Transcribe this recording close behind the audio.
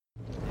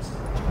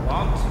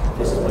want,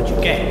 this is what you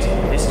get.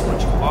 This is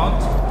what you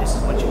want, this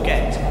is what you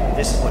get.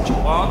 This is what you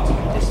want,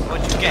 this is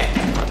what you get.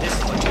 This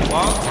is what you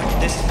want,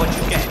 this is what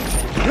you get.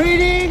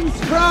 Greetings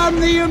from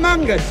the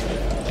Humongous,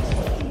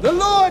 the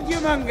Lord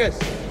Humongous,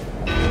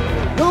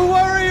 the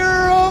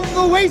warrior of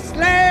the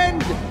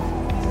wasteland,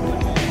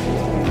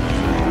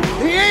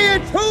 the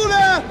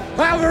Ayatollah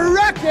of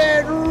rock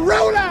and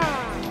roller.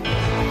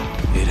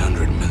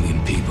 800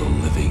 million people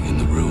living in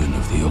the ruin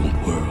of the old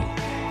world.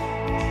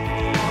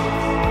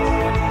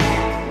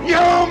 You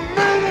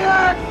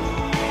maniac!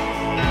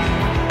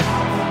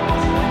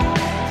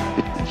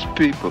 It's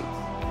people.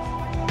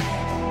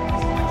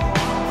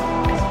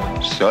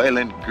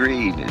 Soylent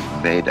Green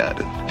is made out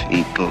of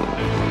people.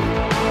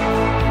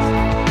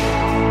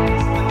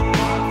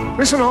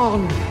 Listen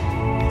on.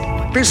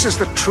 This is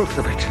the truth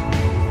of it.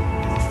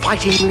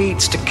 Fighting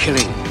leads to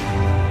killing,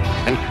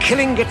 and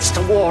killing gets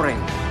to warring,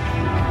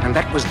 and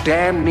that was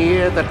damn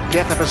near the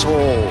death of us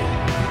all.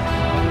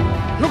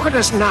 Look at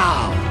us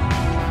now,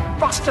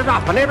 busted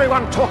up and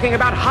everyone talking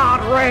about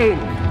hard rain.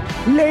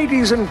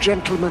 Ladies and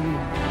gentlemen,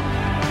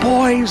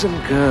 boys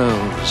and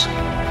girls,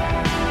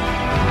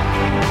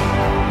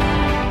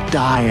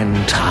 dying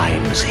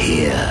times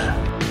here.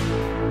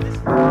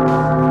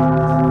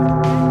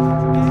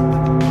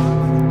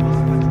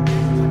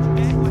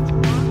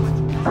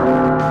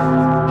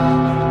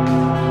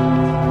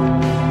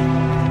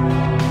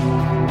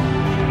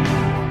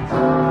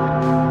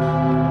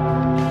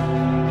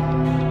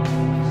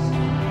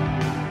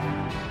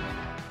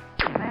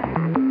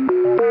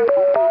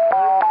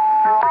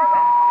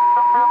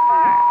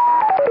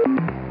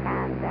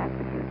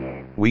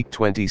 Week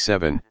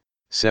 27,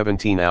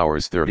 17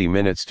 hours 30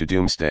 minutes to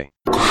doomsday.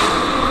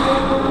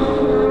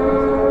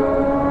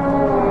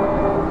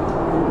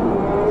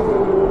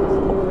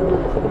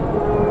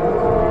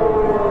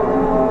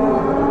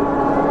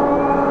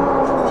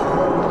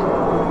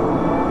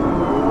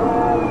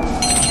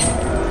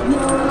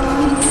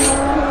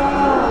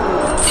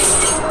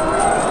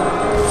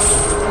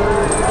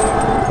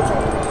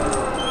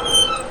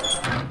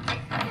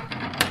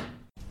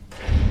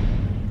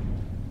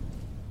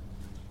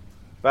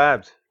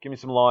 Babs, give me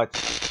some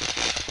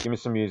lights. Give me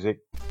some music.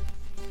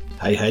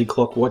 Hey,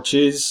 clock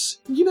watchers.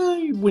 You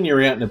know, when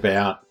you're out and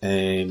about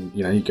and,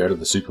 you know, you go to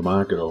the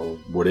supermarket or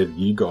whatever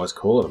you guys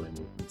call it. I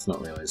mean, it's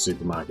not really a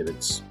supermarket,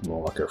 it's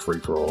more like a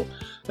free-for-all.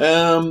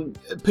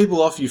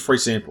 People offer you free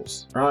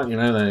samples, right? You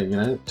know,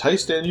 they,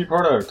 taste our new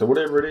product or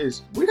whatever it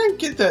is. We don't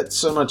get that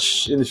so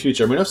much in the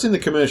future. I mean, I've seen the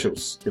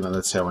commercials. You know,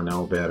 that's how I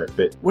know about it.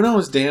 But when I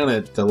was down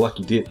at the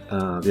Lucky Dip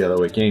the other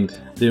weekend,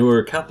 there were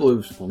a couple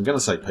of, I'm going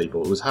to say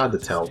people, it was hard to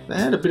tell. They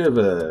had a bit of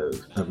a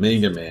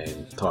Mega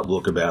Man type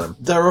look about them.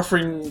 They were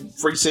offering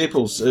free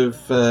samples of,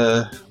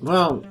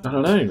 well, I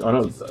don't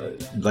know.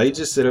 They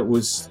just said it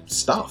was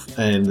stuff.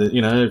 And,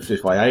 you know,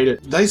 if I ate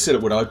it, they said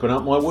it would open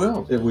up my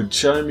world. It would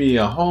show me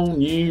a whole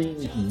new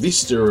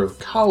vista of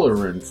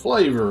colour and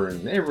flavour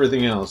and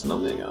everything else. And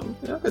I'm thinking,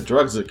 I've got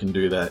drugs that can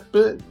do that.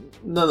 But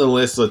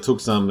nonetheless, I took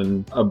some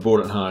and I brought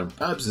it home.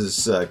 Babs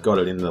has got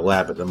it in the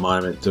lab at the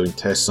moment doing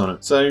tests on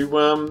it. So,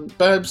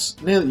 Babs,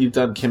 now that you've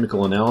done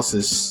chemical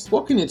analysis,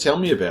 what can you tell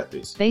me about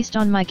this? Based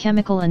on my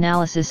chemical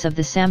analysis of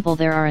the sample,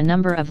 there are a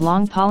number of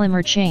long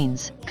polymer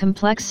chains,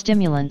 complex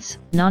stimulants,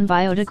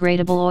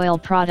 non-biodegradable oil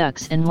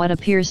products, and what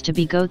appears to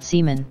be goat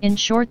semen. In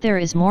short, there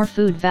is more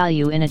food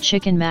value in a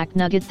chicken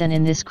McNugget than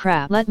in this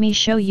crap. Let me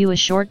show you a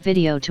short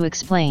video to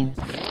explain.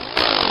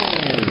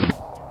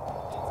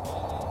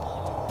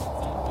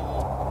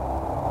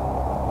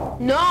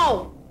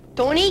 No!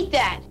 Don't eat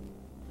that!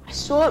 I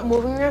saw it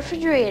moving in the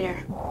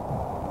refrigerator.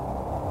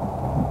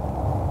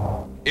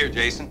 Here,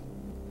 Jason.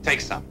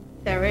 Take some.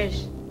 There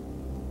is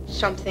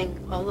something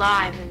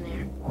alive in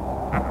there.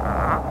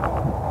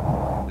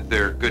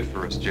 They're good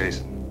for us,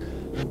 Jason.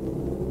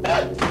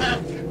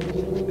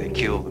 They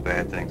kill the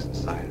bad things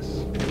inside us.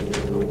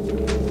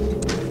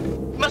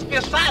 It must be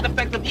a side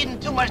effect of eating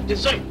too much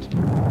dessert.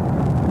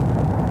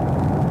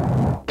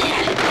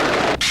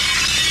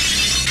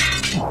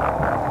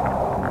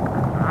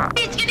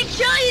 It's gonna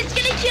kill you! It's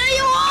gonna kill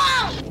you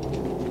all!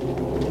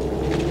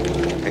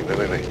 Hey,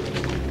 wait.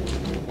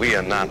 We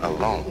are not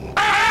alone.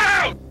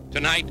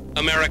 Tonight,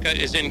 America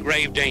is in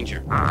grave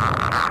danger.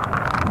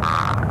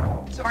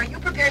 So are you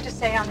prepared to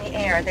say on the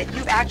air that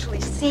you've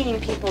actually seen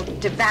people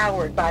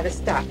devoured by the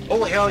stuff?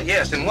 Oh, hell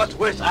yes. And what's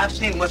worse, I've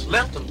seen what's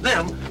left of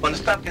them when the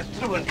stuff gets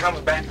through and comes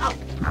back out.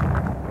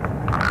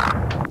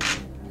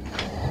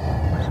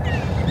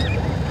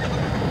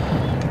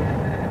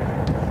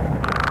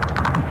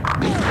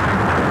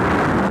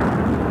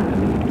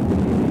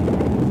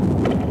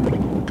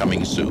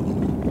 Coming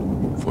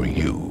soon for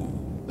you,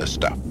 the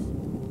stuff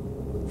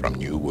from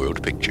New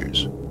World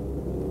Pictures.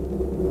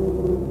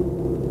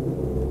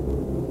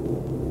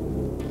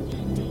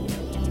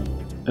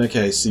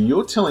 Okay, so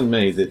you're telling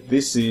me that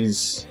this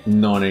is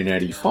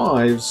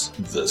 1985's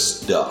The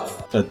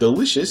Stuff. A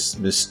delicious,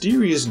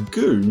 mysterious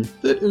goo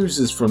that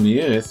oozes from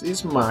the earth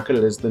is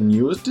marketed as the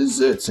newest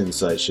dessert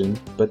sensation,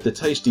 but the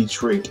tasty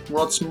treat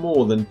rots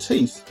more than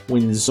teeth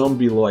when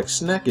zombie-like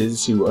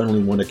snackers who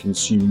only want to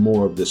consume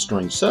more of the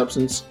strange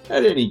substance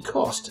at any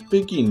cost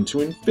begin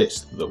to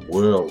infest the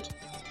world.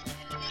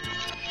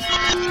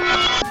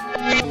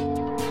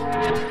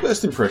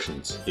 First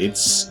impressions.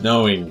 It's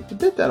snowing. I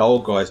bet that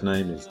old guy's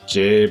name is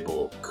Jeb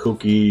or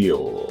Cookie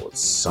or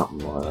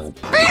something like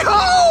that.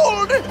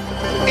 Behold!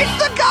 It's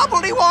the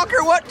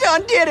Gobbledy-Walker what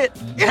done did it!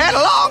 It had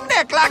a long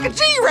neck like a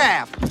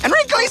giraffe and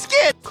wrinkly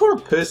skin! Could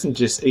a person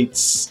just eat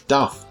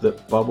stuff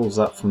that bubbles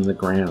up from the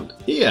ground?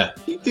 Here,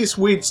 eat this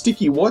weird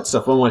sticky white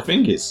stuff on my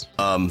fingers.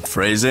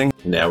 Phrasing?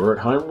 Now we're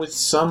at home with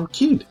some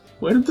kid.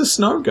 Where did the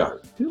snow go?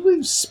 Who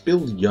leaves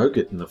spilled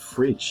yogurt in the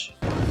fridge?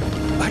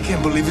 I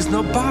can't believe it's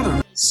not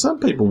bothering. Some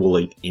people will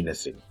eat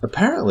anything.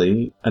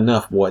 Apparently,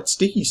 enough white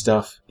sticky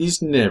stuff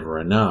is never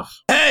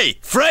enough. Hey,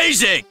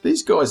 phrasing!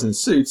 These guys in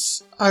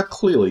suits are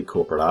clearly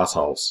corporate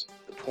assholes.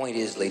 The point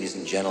is, ladies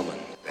and gentlemen,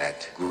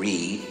 that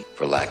greed,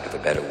 for lack of a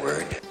better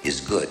word,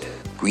 is good.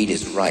 Greed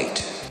is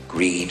right.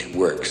 Greed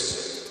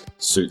works.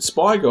 Suit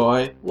spy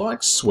guy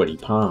likes sweaty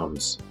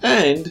palms.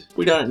 And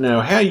we don't know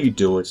how you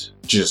do it,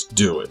 just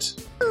do it.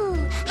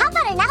 How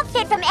about an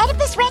outfit from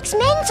Oedipus Rex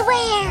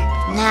menswear?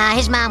 Nah,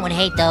 his mom would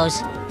hate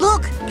those.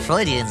 Look,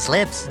 Freudian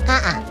slips.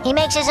 He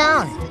makes his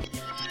own.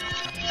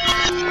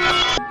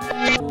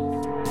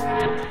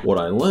 What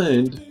I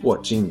learned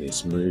watching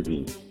this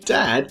movie.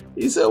 Dad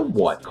is a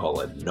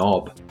white-collar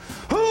knob.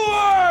 Who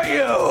are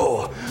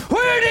you?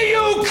 Where do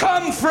you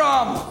come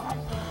from?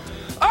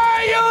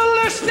 Are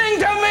you listening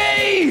to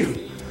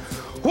me?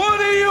 What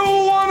do you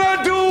want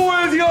to do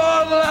with your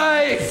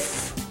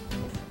life?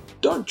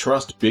 Don't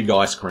trust big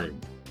ice cream.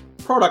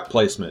 Product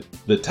placement.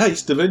 The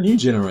taste of a new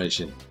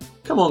generation.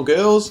 Come on,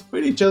 girls.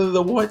 Feed each other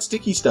the white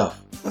sticky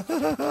stuff.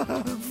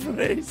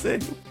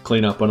 Phrasing.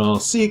 Clean up on aisle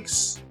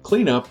 6.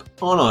 Clean up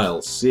on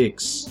aisle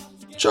 6.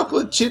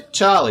 Chocolate chip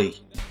Charlie.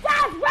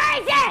 That's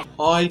crazy!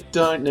 I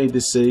don't need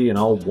to see an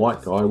old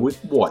white guy with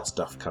white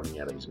stuff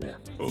coming out of his mouth.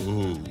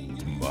 Oh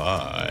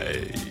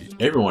my.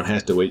 Everyone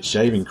has to eat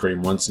shaving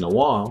cream once in a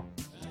while.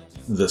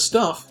 The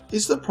Stuff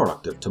is the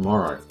product of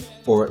tomorrow,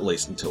 or at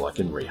least until I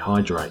can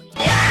rehydrate.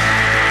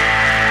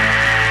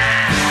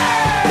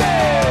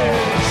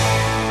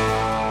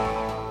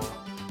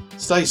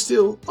 Stay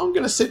still, I'm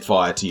gonna set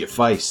fire to your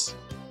face.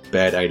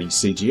 Bad 80s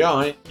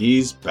CGI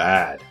is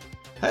bad.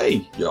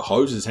 Hey, your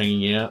hose is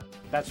hanging out.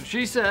 That's what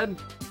she said.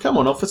 Come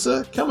on,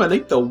 officer, come and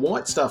eat the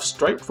white stuff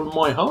straight from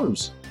my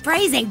hose.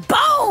 Phrasing,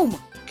 boom!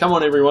 Come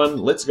on, everyone,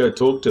 let's go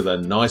talk to the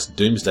nice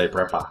doomsday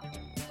prepper.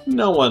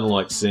 No one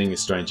likes seeing a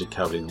stranger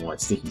covered in white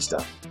sticky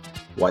stuff.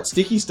 White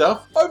sticky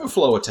stuff,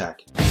 overflow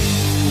attack.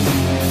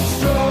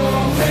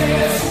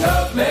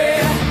 Stop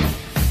me.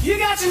 You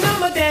got your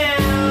number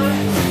down.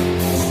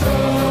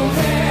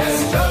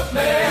 Stop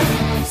me.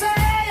 Say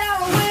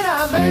when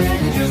I'm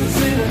ready, just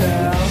sit it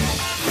down.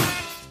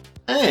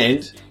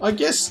 And I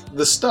guess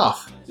The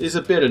Stuff is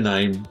a better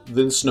name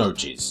than Snow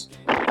Jizz.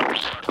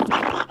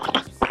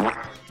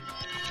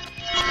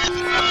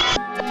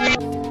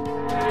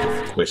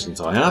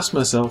 Questions I ask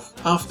myself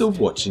after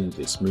watching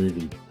this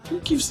movie. Who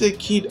gives their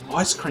kid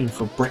ice cream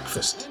for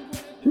breakfast?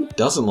 Who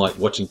doesn't like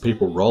watching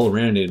people roll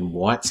around in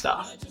white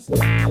stuff?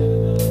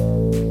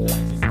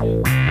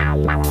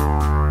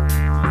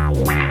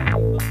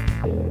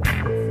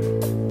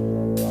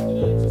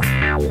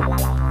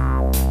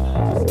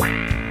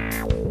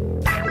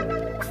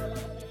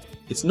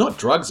 It's not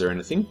drugs or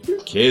anything. Who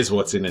cares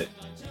what's in it?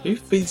 Who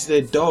feeds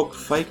their dog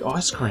fake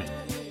ice cream?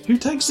 Who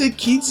takes their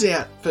kids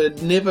out for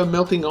never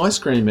melting ice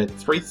cream at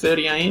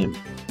 3:30 AM?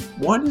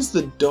 Why does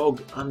the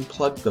dog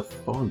unplug the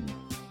phone?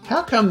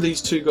 How come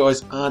these two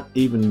guys aren't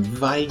even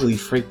vaguely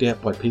freaked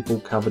out by people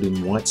covered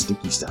in white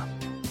sticky stuff?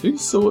 Who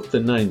thought the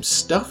name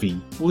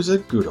Stuffy was a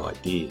good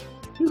idea?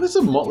 Who has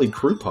a Motley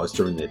Crue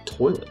poster in their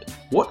toilet?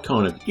 What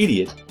kind of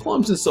idiot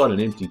climbs inside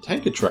an empty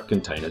tanker truck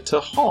container to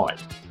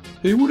hide?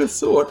 Who would have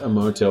thought a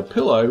motel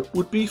pillow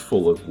would be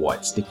full of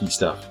white sticky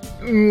stuff?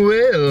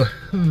 Well,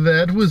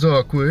 that was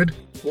awkward.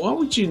 Why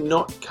would you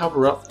not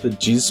cover up the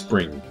jizz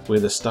spring where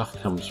the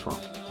stuff comes from?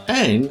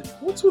 And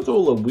what's with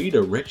all the weird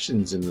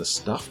erections in the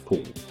stuff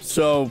pool?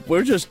 So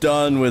we're just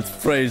done with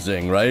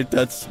phrasing, right?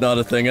 That's not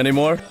a thing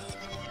anymore?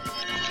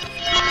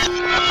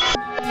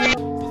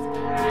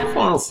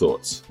 Final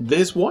thoughts.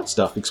 There's white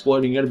stuff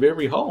exploding out of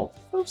every hole.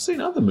 I've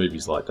seen other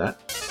movies like that.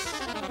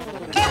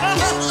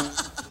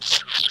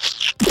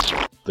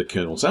 The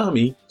Colonel's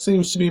army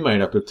seems to be made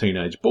up of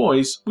teenage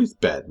boys with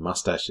bad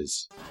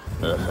mustaches.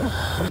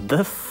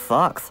 The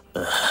fuck?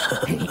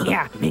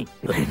 Yeah, me.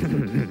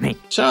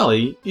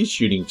 Charlie is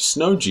shooting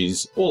snow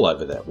jizz all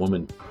over that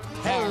woman.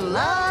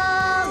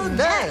 Hello,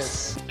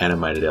 this.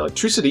 Animated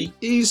electricity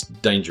is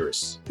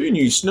dangerous. Who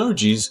knew snow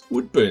jizz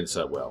would burn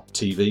so well?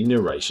 TV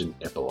narration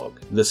epilogue.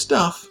 The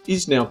Stuff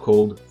is now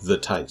called The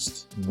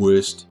Taste.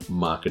 Worst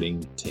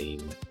marketing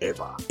team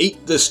ever.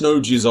 Eat the snow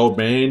jizz, old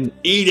man.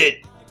 Eat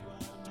it!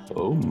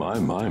 Oh my,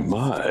 my,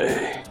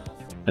 my.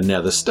 And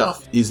now the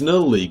stuff is an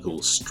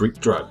illegal street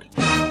drug.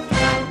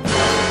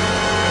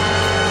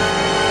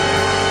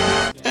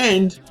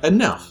 And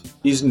enough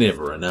is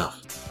never enough.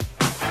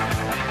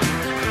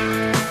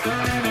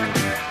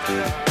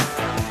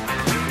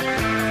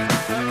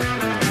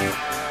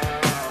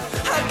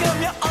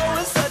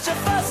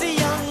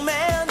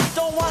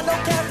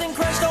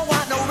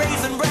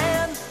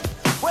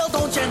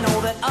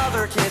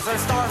 Kids are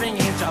starving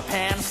in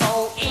Japan,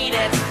 so eat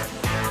it.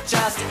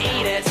 Just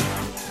eat it.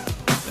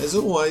 As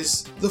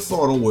always, the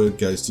final word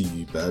goes to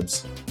you,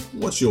 Babs.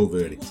 What's your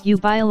verdict? You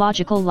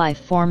biological life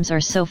forms are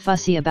so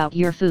fussy about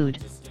your food.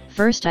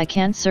 First I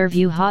can't serve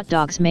you hot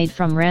dogs made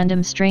from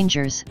random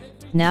strangers.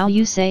 Now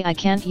you say I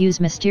can't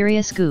use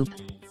mysterious goop.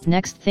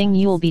 Next thing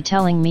you'll be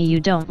telling me you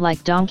don't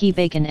like donkey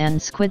bacon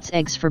and squid's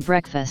eggs for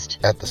breakfast.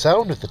 At the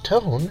sound of the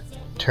tone,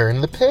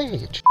 turn the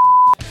page.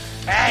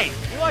 Hey,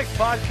 you like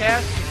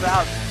podcasts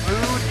about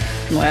food?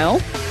 Well,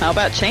 how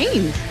about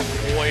chains?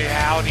 Boy,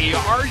 howdy,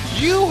 are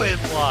you in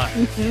luck?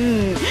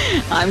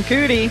 I'm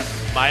Cootie.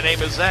 My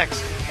name is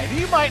X, and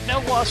you might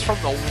know us from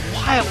the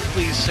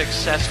wildly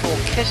successful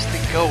Kiss the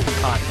Goat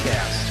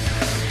podcast.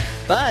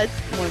 But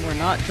when we're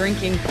not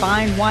drinking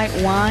fine white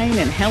wine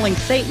and helling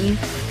Satan,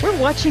 we're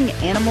watching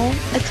animal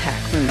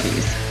attack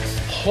movies.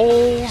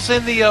 Holes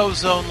in the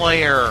ozone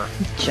layer.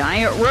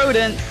 Giant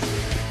rodents.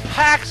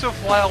 Packs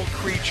of wild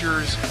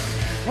creatures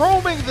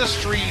roaming the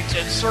streets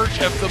in search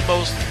of the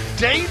most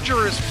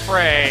dangerous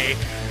prey.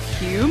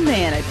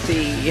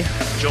 Humanity.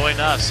 Join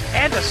us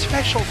and a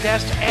special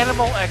guest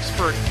animal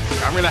expert.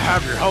 I'm going to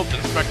have your health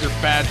inspector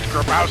badge,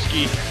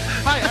 Grabowski.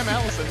 Hi, I'm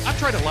Allison. I've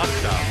tried a lot of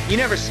stuff. You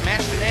never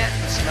smashed an ant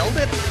and smelled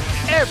it?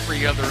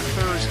 Every other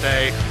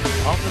Thursday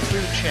on the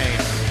food chain,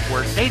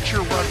 where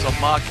nature runs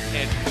amok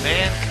and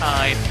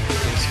mankind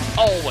is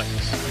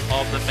always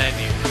on the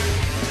menu.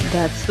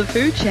 That's The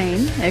Food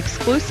Chain,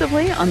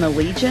 exclusively on the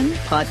Legion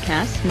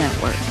Podcast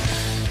Network.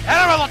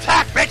 Animal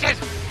attack, bitches!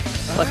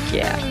 Fuck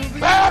yeah.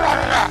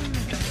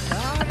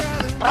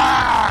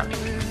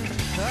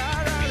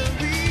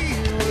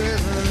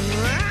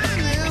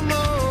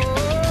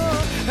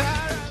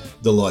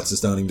 The lights are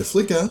starting to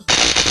flicker,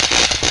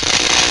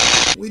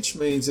 which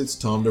means it's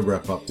time to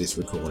wrap up this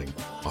recording.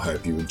 I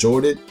hope you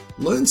enjoyed it,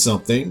 learned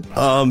something.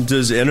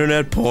 Does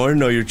internet porn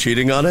know you're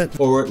cheating on it?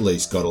 Or at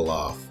least got a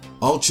laugh.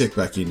 I'll check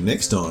back in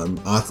next time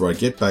after I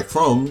get back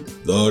from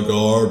the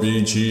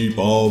garbage heap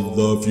of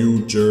the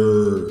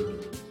future.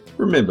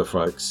 Remember,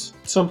 folks,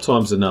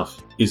 sometimes enough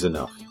is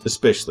enough,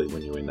 especially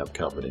when you end up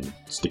covered in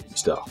sticky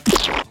stuff.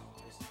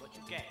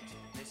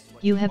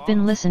 You have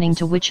been listening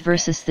to Witch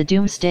vs. the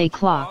Doomsday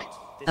Clock,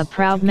 a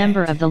proud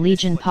member of the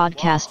Legion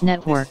Podcast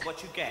Network.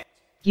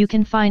 You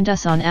can find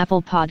us on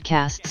Apple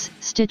Podcasts,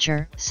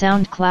 Stitcher,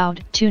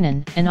 SoundCloud,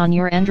 TuneIn, and on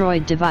your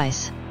Android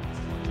device.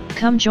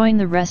 Come join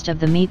the rest of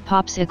the Meat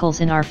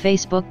Popsicles in our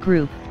Facebook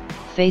group,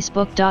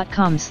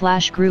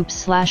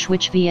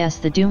 facebook.com/groups/Witch vs.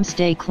 the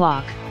Doomsday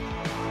Clock.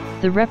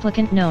 The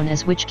replicant known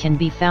as Witch can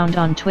be found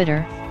on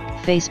Twitter,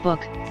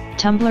 Facebook,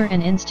 Tumblr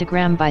and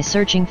Instagram by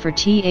searching for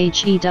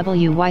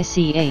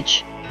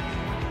THEWYCH.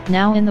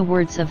 Now in the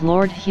words of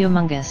Lord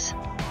Humongous.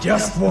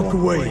 Just walk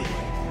away,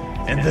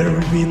 and there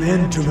will be an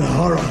end to the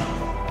horror.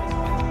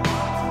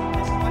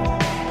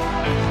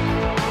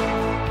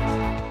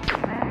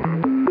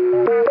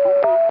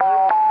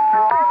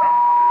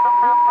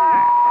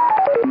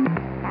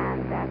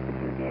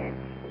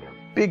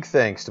 Big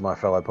thanks to my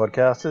fellow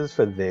podcasters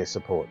for their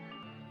support.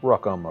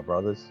 Rock on, my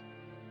brothers.